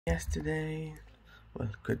Yesterday, well,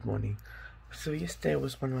 good morning. So yesterday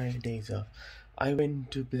was one of my days off. I went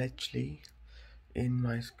to Bletchley in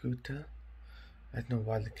my scooter. I don't know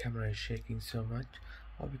why the camera is shaking so much,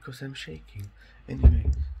 or because I'm shaking. Anyway,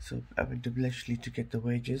 so I went to Bletchley to get the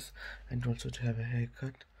wages and also to have a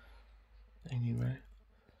haircut. Anyway,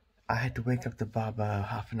 I had to wake up the barber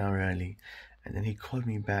half an hour early, and then he called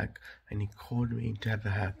me back and he called me to have a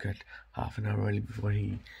haircut half an hour early before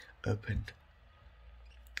he opened.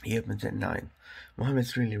 He opens at 9.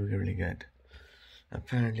 Mohammed's really good.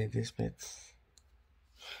 Apparently this bit's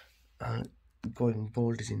going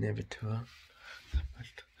bald is inevitable, but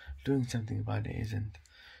doing something about it isn't.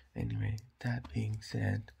 Anyway, that being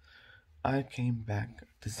said, I came back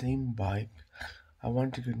the same bike. I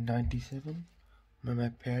want to go to 97 where my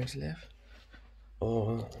parents live,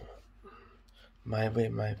 or where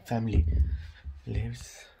my family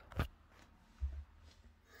lives.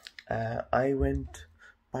 I went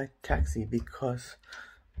by taxi because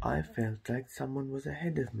I felt like someone was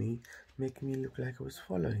ahead of me, making me look like I was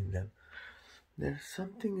following them. There's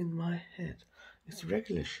something in my head. It's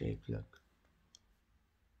regular shaped, look.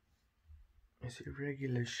 It's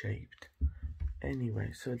irregular shaped.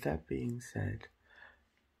 Anyway, so that being said,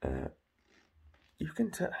 you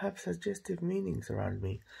can have suggestive meanings around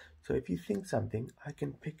me. So if you think something, I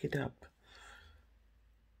can pick it up.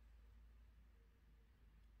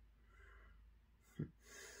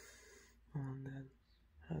 And then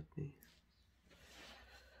help me.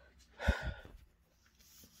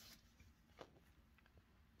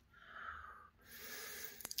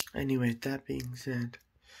 Anyway, that being said,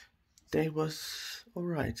 day was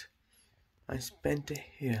alright. I spent it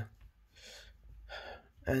here.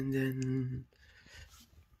 And then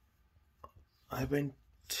I went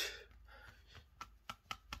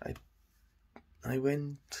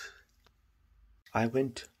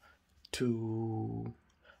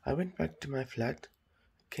back to my flat,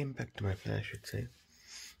 came back to my flat I should say,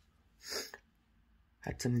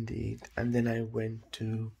 had something to eat, and then I went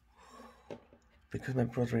to, because my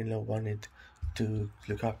brother-in-law wanted to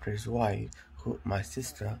look after his wife, my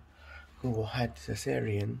sister, who had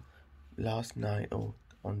cesarean last night or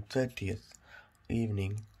on 30th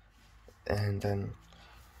evening, and then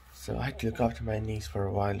so I had to look after my niece for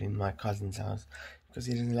a while in my cousin's house because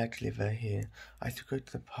he doesn't like to live here. I had to go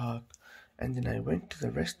to the park, and then I went to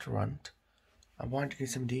the restaurant. I wanted to get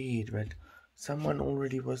something to eat, but someone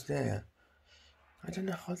already was there. I don't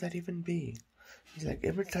know how that even be. It's like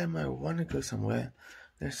every time I want to go somewhere,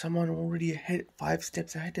 there's someone already 5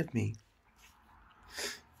 steps ahead of me.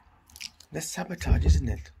 That's sabotage, isn't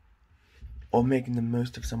it? Or making the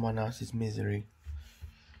most of someone else's misery.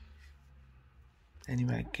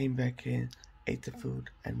 Anyway, I came back here, ate the food,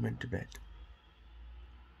 and went to bed.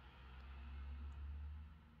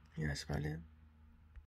 Yeah, that's about it.